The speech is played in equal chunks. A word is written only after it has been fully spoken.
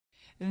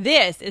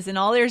This is an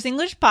All Ears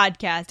English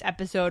podcast,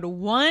 episode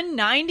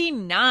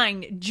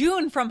 199.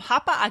 June from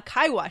Hapa,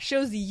 Eikaiwa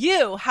shows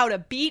you how to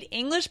beat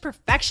English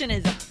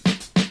perfectionism.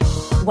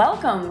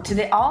 Welcome to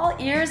the All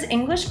Ears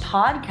English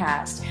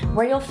podcast,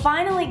 where you'll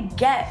finally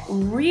get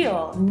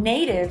real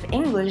native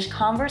English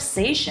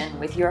conversation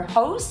with your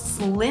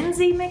hosts,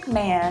 Lindsay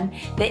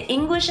McMahon, the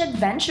English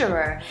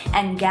adventurer,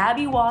 and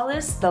Gabby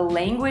Wallace, the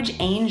language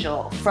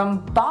angel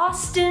from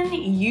Boston,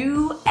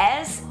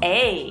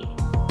 USA.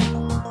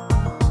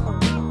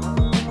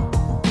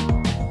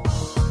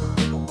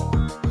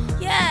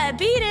 Yeah,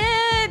 beat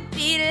it,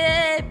 beat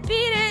it,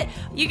 beat it.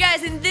 You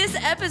guys, in this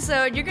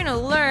episode, you're going to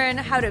learn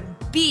how to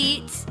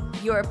beat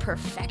your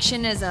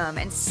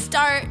perfectionism and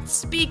start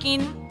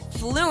speaking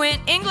fluent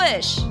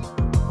English.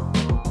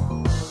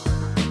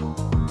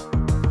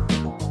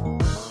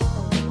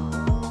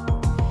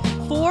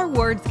 4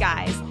 words,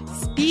 guys.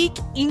 Speak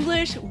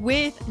English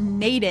with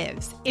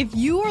natives. If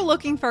you are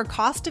looking for a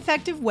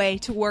cost-effective way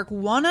to work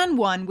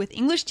one-on-one with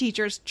English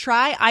teachers,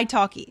 try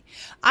Italki.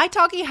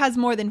 Italki has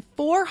more than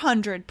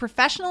 400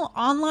 professional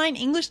online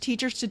English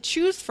teachers to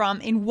choose from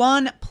in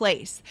one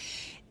place.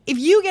 If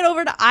you get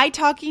over to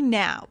Italki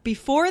now,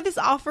 before this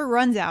offer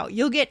runs out,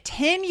 you'll get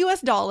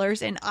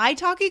 $10 in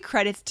Italki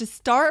credits to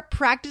start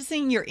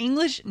practicing your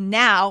English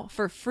now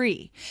for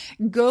free.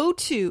 Go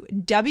to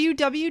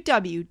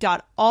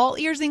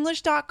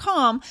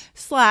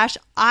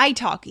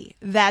www.allearsenglish.com/Italki.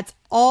 That's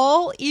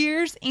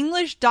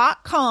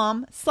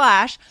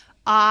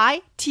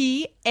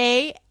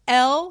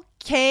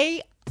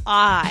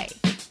allearsenglish.com/ITALKI.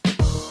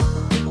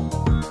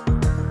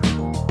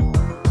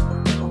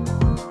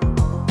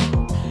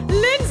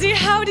 Lindsay,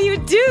 how do you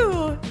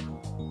do?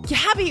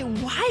 Gabby,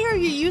 why are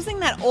you using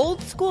that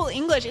old school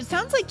English? It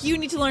sounds like you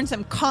need to learn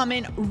some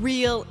common,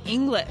 real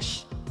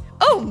English.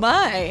 Oh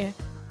my.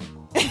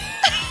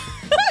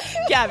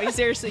 Gabby,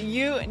 seriously,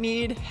 you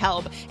need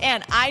help.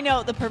 And I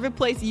know the perfect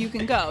place you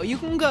can go. You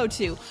can go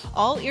to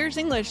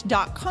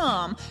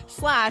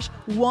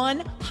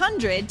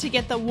allearsenglish.com/100 to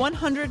get the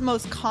 100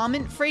 most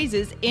common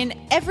phrases in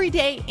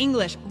everyday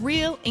English,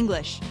 real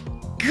English.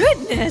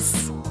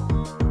 Goodness.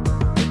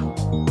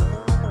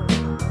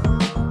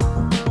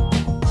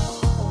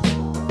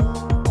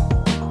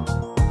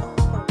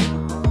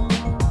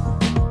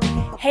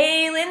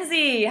 Hey,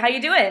 Lindsay, how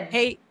you doing?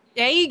 Hey,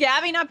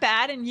 Gabby, not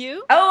bad. And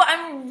you? Oh,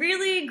 I'm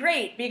really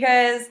great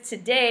because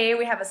today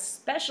we have a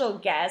special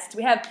guest.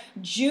 We have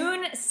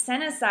June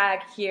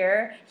Senesak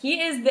here.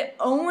 He is the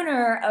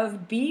owner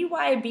of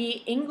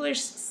BYB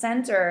English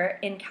Center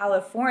in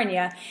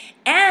California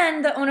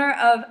and the owner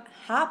of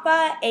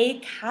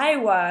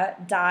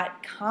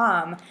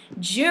Eikaiwa.com.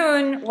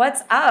 June,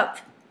 what's up?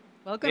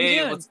 Welcome, Hey,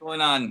 June. what's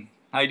going on?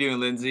 How you doing,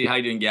 Lindsay? How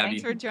you doing, Gabby?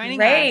 Thanks for joining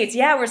Great. us.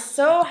 Yeah, we're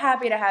so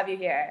happy to have you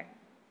here.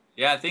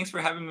 Yeah, thanks for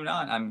having me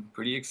on. I'm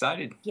pretty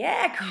excited.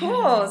 Yeah,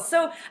 cool.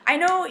 So I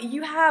know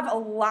you have a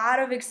lot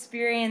of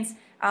experience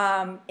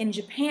in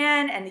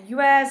Japan and the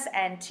US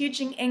and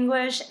teaching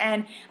English,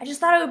 and I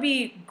just thought it would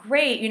be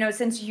great,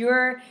 since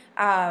you're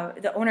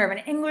the owner of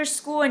an English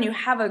school and you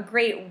have a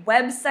great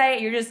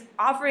website, you're just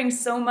offering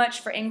so much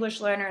for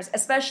English learners,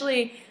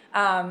 especially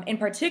in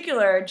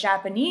particular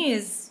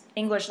Japanese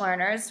English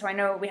learners. So I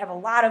know we have a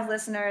lot of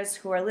listeners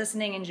who are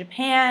listening in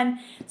Japan.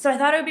 So I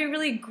thought it would be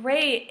really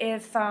great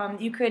if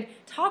you could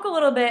talk a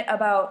little bit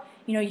about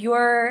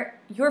your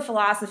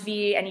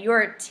philosophy and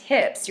your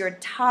tips, your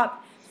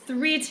top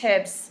 3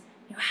 tips.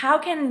 How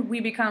can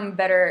we become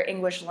better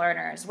English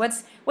learners?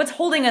 What's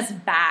holding us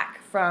back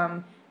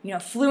from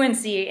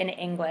fluency in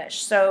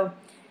English? So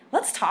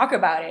let's talk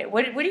about it.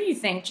 What do you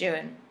think,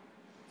 June?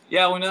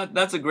 Yeah, well,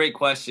 that's a great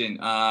question.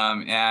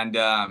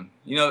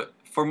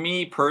 For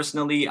me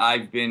personally,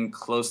 I've been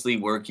closely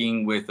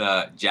working with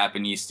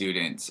Japanese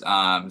students.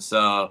 A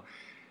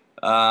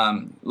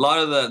lot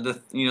of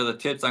the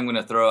tips I'm going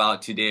to throw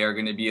out today are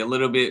going to be a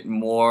little bit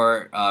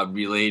more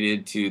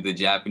related to the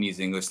Japanese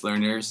English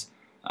learners.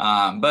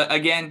 But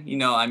again,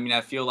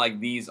 I feel like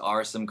these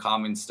are some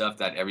common stuff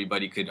that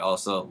everybody could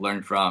also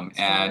learn from.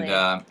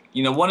 Totally.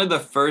 And one of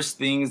the first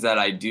things that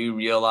I do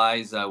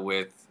realize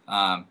with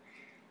the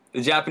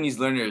Japanese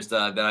learners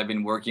that I've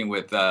been working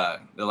with the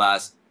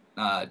last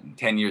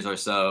 10 years or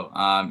so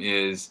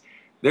is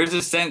there's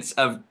a sense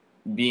of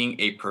being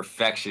a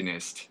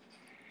perfectionist.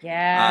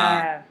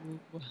 Yeah.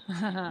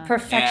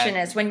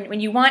 Perfectionist.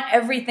 When you want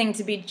everything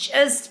to be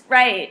just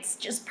right,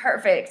 just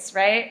perfect,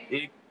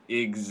 right?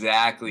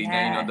 Exactly.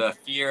 Yeah. The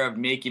fear of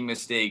making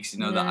mistakes,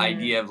 the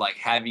idea of like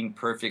having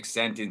perfect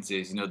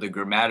sentences, the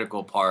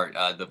grammatical part,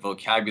 the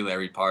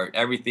vocabulary part,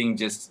 everything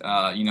just,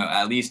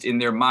 at least in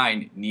their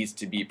mind needs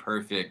to be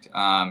perfect.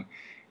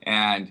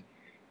 And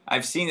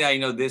I've seen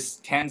that, this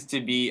tends to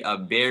be a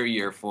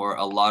barrier for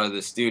a lot of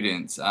the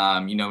students.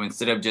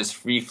 Instead of just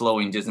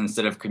free-flowing, just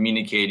instead of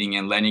communicating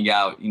and letting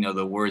out,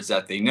 the words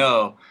that they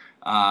know,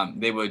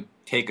 they would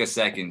take a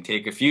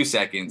few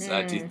seconds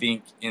to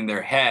think in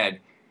their head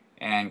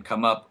and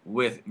come up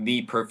with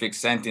the perfect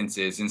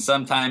sentences. And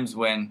sometimes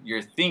when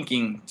you're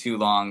thinking too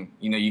long,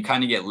 you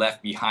kind of get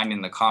left behind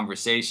in the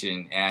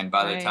conversation. And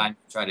by the time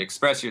you try to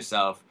express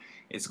yourself,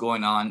 it's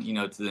going on,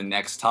 to the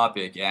next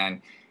topic.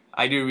 And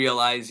I do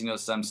realize,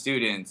 some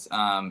students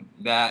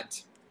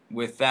that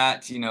with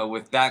that,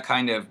 with that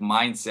kind of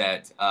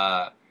mindset,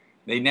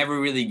 they never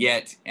really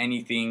get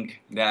anything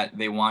that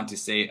they want to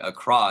say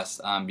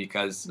across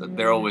because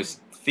they're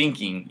always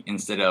thinking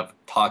instead of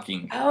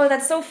talking. Oh,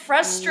 that's so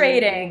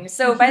frustrating.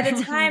 So by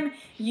the time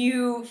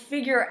you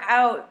figure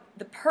out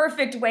the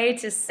perfect way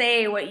to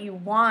say what you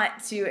want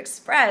to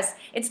express,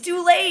 it's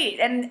too late,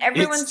 and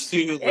everyone's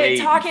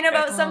talking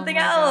about something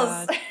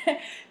else.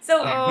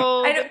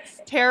 So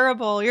it's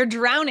terrible. You're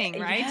drowning,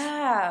 right?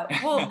 Yeah.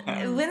 Well,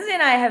 Lindsay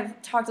and I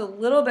have talked a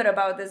little bit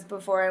about this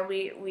before, and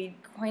we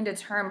coined a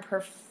term,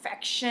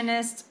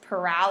 perfectionist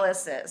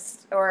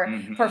paralysis, or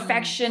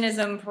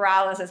perfectionism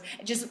paralysis.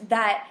 Just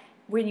that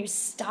when you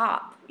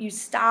stop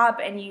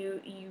and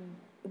you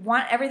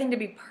want everything to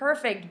be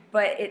perfect,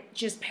 but it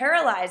just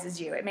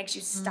paralyzes you. It makes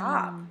you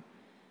stop.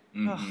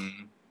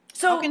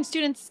 So how can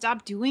students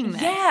stop doing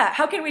that? Yeah.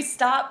 How can we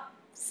stop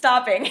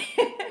stopping?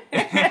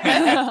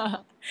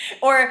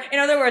 Or in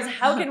other words,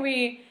 how can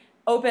we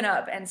open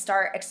up and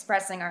start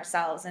expressing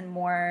ourselves in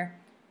more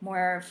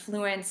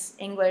fluent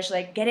English,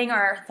 like getting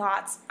our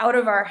thoughts out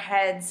of our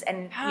heads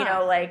and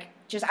like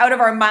just out of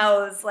our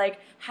mouths? Like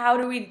how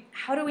do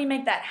we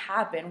make that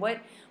happen?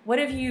 What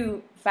have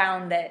you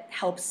found that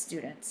helps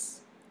students?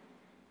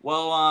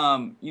 Well,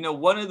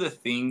 one of the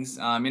things,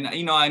 and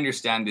I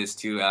understand this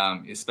too,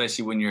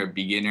 especially when you're a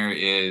beginner,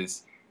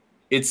 is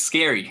it's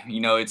scary.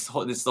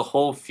 It's the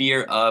whole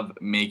fear of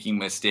making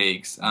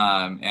mistakes.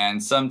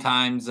 And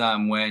sometimes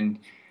when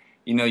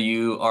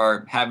you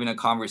are having a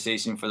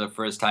conversation for the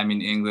first time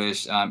in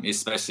English,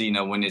 especially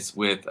when it's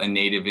with a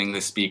native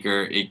English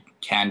speaker, it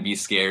can be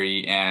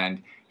scary.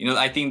 And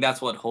I think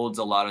that's what holds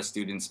a lot of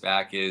students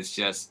back, is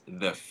just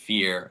the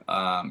fear.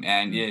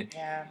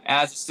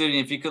 As a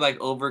student, if you could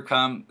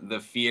overcome the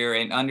fear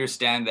and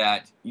understand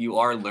that you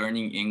are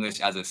learning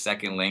English as a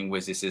second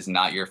language, this is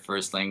not your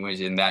first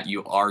language, and that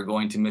you are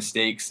going to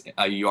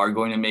you are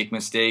going to make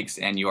mistakes,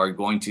 and you are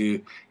going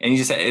to, and you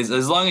just,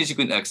 as long as you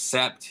can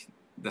accept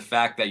the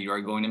fact that you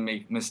are going to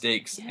make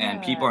mistakes,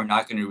 and people are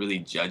not going to really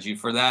judge you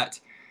for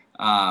that.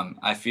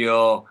 I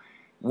feel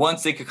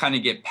once they could kind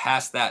of get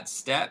past that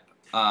step,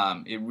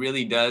 it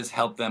really does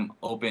help them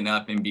open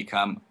up and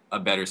become a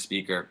better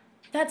speaker.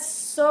 That's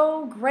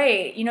so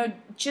great.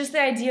 Just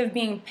the idea of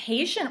being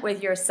patient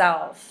with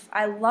yourself.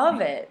 I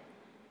love it.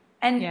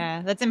 And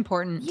yeah, that's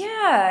important.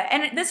 Yeah.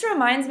 And this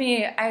reminds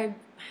me, I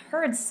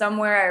read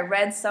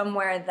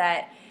somewhere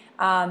that,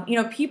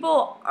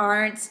 people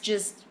aren't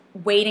just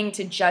waiting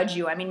to judge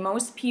you. I mean,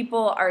 most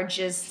people are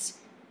just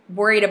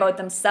worried about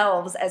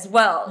themselves as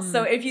well.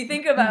 So if you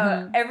think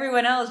about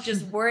everyone else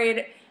just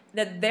worried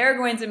that they're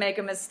going to make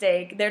a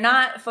mistake, they're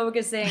not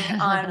focusing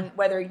on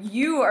whether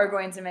you are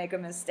going to make a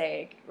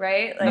mistake,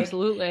 right?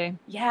 Absolutely.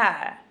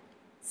 Yeah.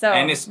 So,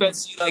 and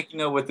especially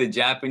with the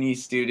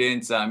Japanese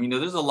students,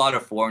 there's a lot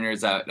of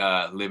foreigners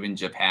that live in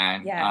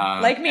Japan. Yeah,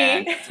 like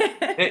me.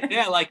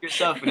 Yeah, like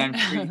yourself. And I'm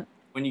sure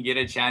when you get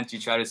a chance, you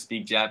try to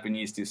speak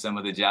Japanese to some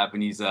of the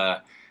Japanese,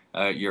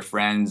 your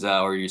friends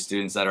or your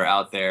students that are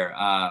out there.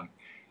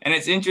 And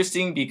it's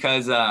interesting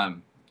because, I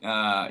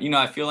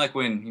feel like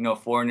when,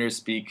 foreigners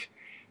speak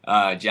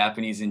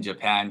Japanese in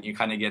Japan, you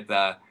kind of get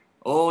the,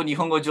 oh,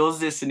 Nihongo jouzu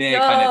desu ne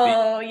kind of thing.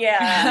 Oh,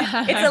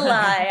 yeah. It's a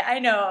lie. I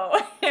know.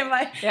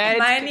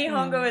 My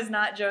Nihongo is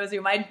not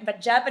jouzu. My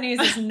Japanese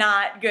is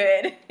not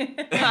good.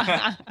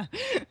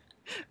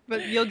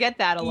 But you'll get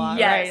that a lot,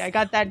 right? I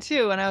got that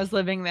too when I was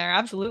living there.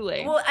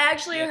 Absolutely. Well, I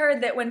actually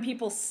heard that when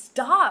people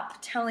stop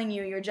telling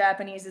you your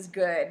Japanese is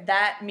good,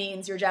 that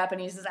means your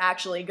Japanese is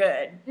actually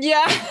good.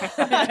 Yeah.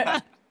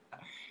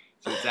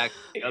 So it's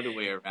actually the other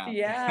way around.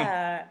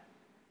 Yeah.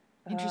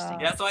 Interesting.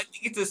 Yeah, so I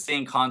think it's the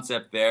same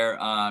concept there.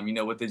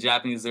 With the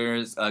Japanese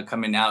learners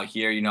coming out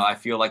here, I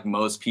feel like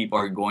most people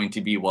are going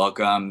to be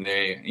welcome.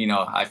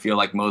 I feel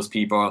like most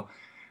people,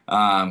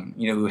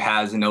 who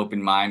has an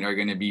open mind are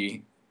going to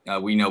be,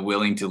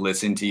 willing to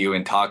listen to you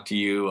and talk to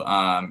you.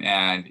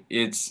 And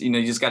it's,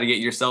 you just got to get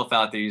yourself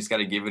out there. You just got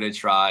to give it a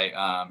try,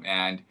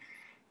 and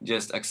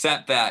just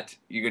accept that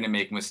you're going to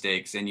make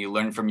mistakes, and you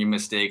learn from your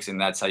mistakes, and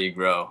that's how you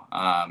grow.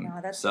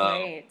 That's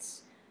great.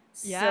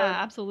 Yeah,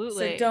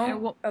 absolutely.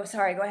 So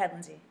sorry. Go ahead,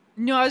 Lindsay.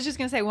 No, I was just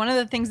going to say, one of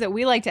the things that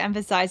we like to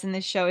emphasize in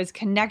this show is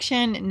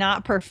connection,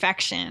 not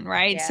perfection,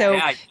 right? Yeah. So,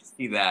 yeah, I can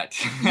see that.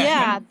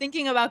 yeah,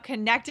 thinking about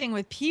connecting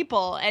with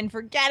people and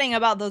forgetting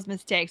about those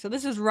mistakes. So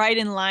this is right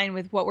in line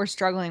with what we're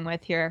struggling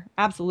with here.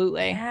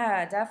 Absolutely.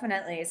 Yeah,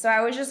 definitely. So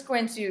I was just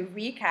going to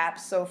recap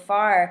so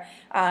far.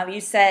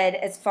 You said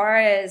as far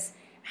as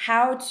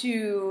how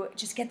to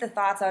just get the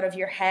thoughts out of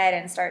your head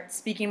and start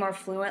speaking more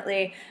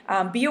fluently.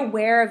 Be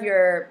aware of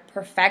your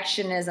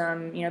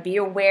perfectionism. Be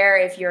aware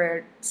if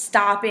you're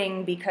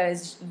stopping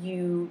because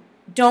you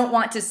don't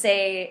want to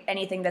say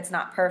anything that's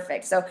not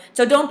perfect. So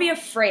don't be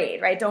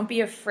afraid, right? Don't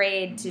be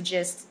afraid to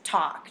just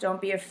talk. Don't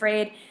be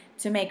afraid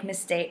to make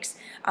mistakes.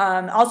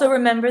 Also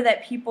remember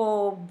that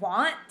people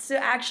want to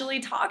actually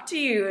talk to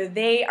you.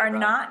 They are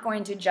not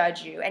going to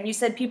judge you. And you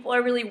said people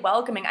are really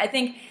welcoming. I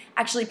think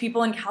actually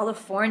people in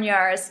California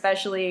are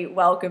especially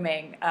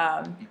welcoming.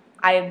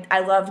 I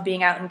love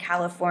being out in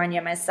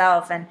California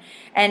myself, and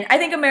I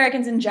think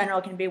Americans in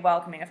general can be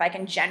welcoming, if I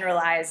can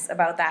generalize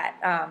about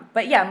that.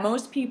 But yeah,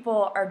 most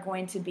people are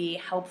going to be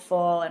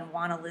helpful and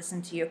want to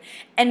listen to you.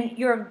 And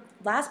your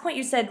last point,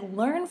 you said,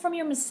 learn from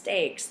your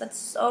mistakes. That's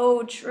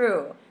so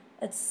true.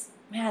 That's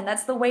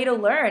the way to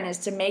learn, is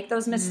to make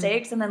those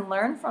mistakes and then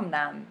learn from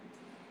them.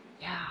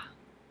 Yeah.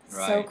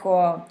 Right. So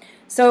cool.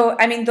 So,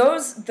 I mean,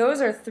 those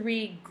are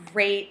 3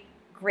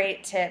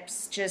 great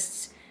tips.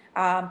 Just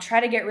try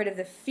to get rid of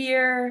the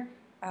fear,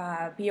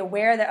 be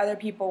aware that other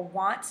people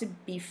want to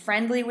be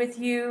friendly with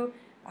you,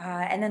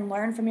 and then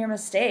learn from your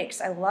mistakes.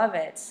 I love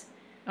it.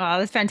 Oh,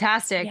 that's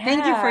fantastic. Yeah.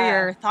 Thank you for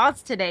your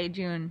thoughts today,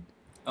 June.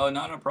 Oh,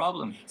 not a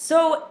problem.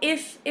 So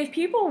if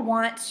people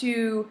want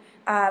to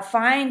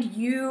find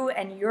you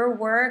and your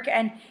work,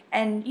 and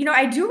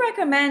I do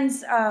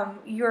recommend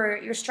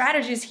your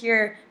strategies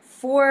here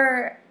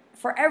for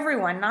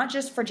everyone, not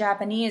just for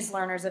Japanese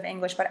learners of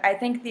English, but I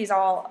think these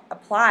all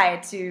apply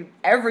to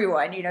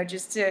everyone,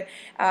 just to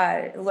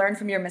learn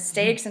from your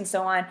mistakes and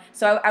so on.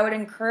 So I would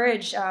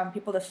encourage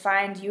people to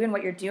find you and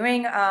what you're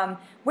doing.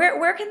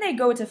 Where can they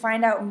go to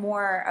find out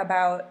more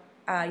about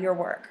your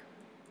work?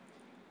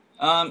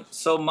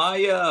 So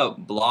my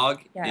blog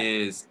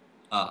is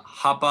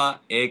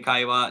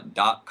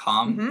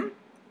hapaeikaiwa.com. Mm-hmm.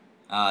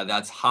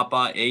 That's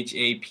Hapa,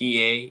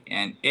 Hapa,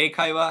 and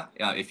Eikaiwa.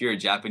 If you're a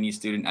Japanese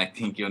student, I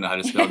think you'll know how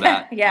to spell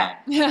that. Yeah.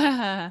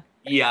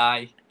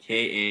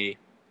 Eikaiwai.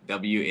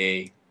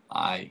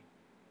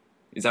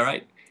 Is that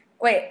right?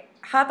 Wait,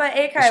 Hapa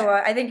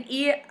Eikaiwa. I think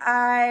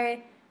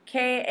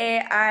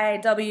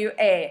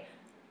Eikaiwa.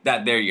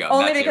 There you go.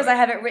 Only That's because it, right. I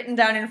have it written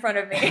down in front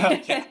of me.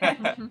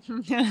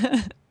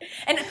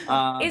 And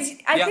I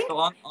think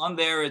so on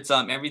there, it's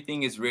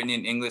everything is written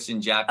in English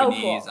and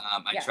Japanese. Cool.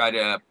 I try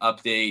to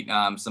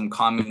update some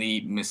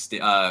commonly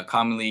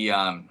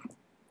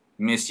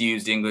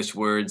misused English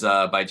words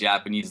by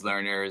Japanese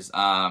learners.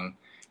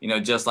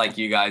 Just like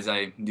you guys,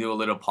 I do a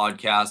little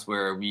podcast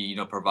where we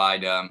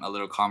provide a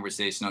little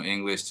conversational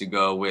English to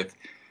go with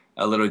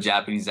a little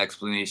Japanese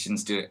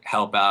explanations to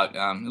help out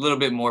a little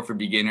bit more for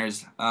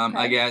beginners,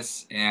 I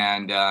guess.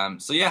 And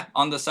so yeah,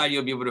 on the site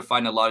you'll be able to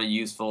find a lot of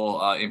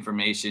useful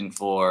information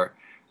for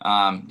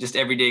just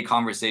everyday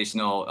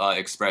conversational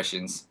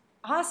expressions.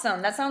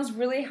 Awesome. That sounds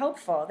really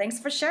helpful. Thanks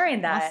for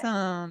sharing that.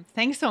 Awesome.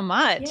 Thanks so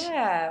much.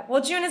 Yeah.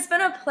 Well, June, it's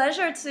been a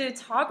pleasure to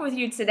talk with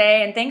you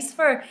today, and thanks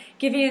for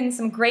giving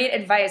some great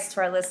advice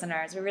to our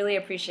listeners. We really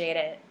appreciate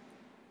it.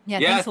 Yeah,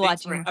 thanks a lot,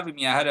 thanks for June. having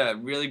me. I had a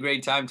really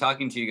great time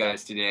talking to you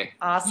guys today.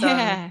 Awesome.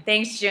 Yeah.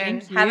 Thanks,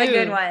 June. Thank Have a you.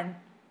 good one.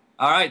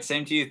 All right,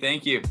 same to you.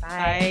 Thank you.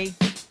 Bye.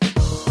 Bye.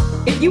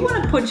 If you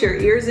want to put your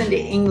ears into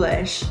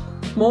English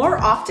more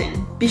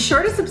often, be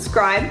sure to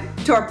subscribe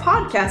to our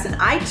podcast in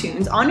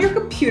iTunes on your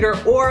computer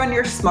or on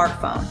your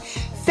smartphone.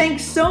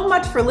 Thanks so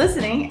much for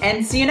listening,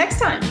 and see you next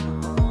time.